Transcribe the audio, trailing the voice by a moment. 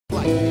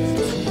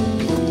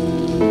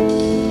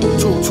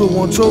Two,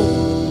 1, 2.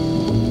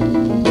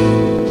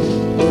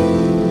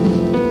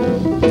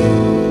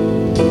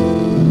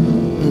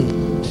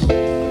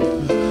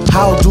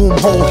 How doom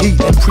hold heat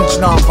and preach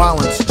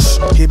non-violence. Shh,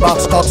 he about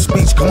to start the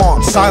speech, come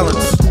on,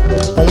 silence.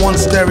 On one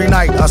starry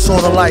night, I saw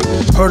the light.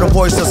 Heard a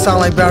voice that sounded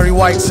like Barry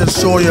White. Said,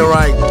 sure you're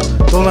right.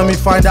 Don't let me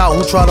find out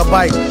who tried to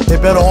bite. They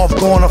better off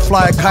going to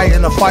fly a kite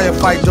in a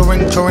firefight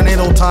during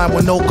tornado time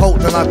with no coat,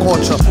 then I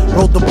caught ya.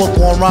 Wrote the book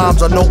on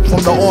rhymes, a note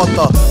from the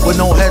author with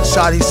no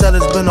headshot. He said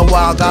it's been a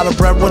while. Got a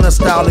breadwinner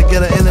style to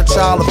get an inner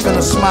child to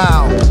finna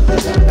smile.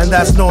 And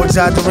that's no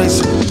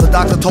exaggeration. The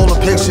doctor told the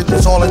patient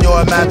it's all in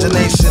your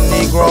imagination,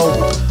 Negro.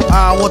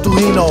 What do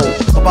he know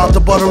about the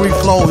buttery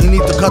flow? He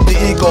need to cut the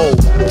ego.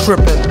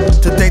 Trippin.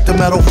 To date the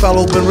metal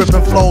fellow, been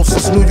rippin' flow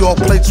since New York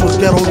plates was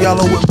ghetto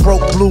yellow with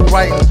broke blue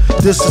writing.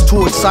 This is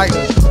too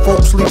exciting.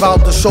 Folks leave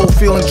out the show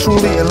feeling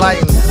truly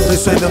enlightened. They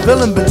say the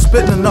villain been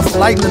spitting enough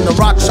lightning to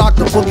rock shock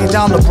the boogie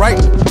down to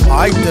Brighton.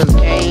 Alright then.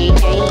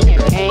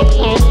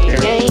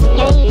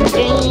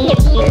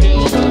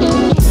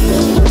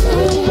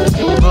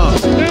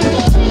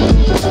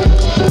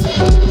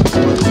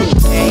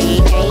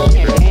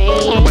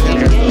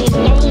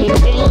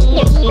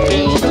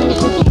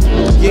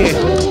 Yeah,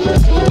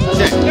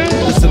 check,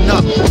 listen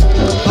up.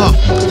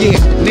 Yeah,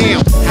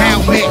 now,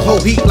 how man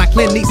hold heat like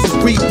Clint East's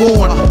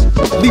reborn.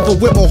 Leave her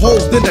with more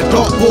holes than the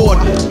dartboard.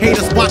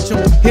 Haters watch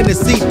him,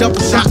 Hennessy double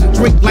shot and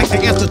drink like the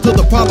answer to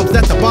the problems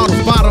at the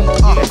bottom's bottom.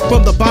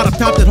 From the bottom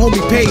top that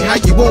homie pay, how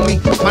you want me?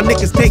 My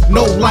niggas take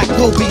no like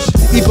Kobe.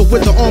 Even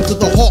with the arms of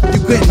the hawk,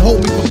 you couldn't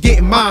hold me from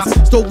getting mine.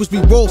 Stoves we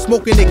roll,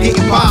 smoking and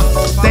getting by.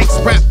 Thanks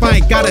rap,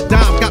 I ain't got a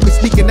dime. Got me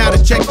sneaking out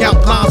of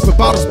checkout lines with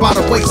bottles by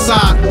the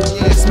wayside.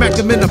 Smack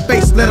them in the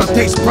face, let them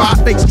taste pride.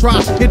 Fakes try,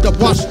 end up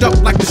washed up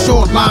like the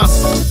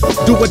shorelines.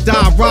 Do or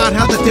die, ride,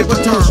 how the tip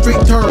return,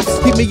 street turns.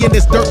 Keep me in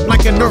this dirt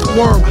like an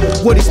earthworm.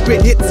 Woody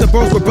spit hits and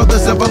burns where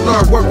brothers ever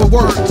learn. Word for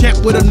word,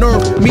 champ with a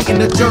nerve,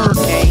 meeting adjourned.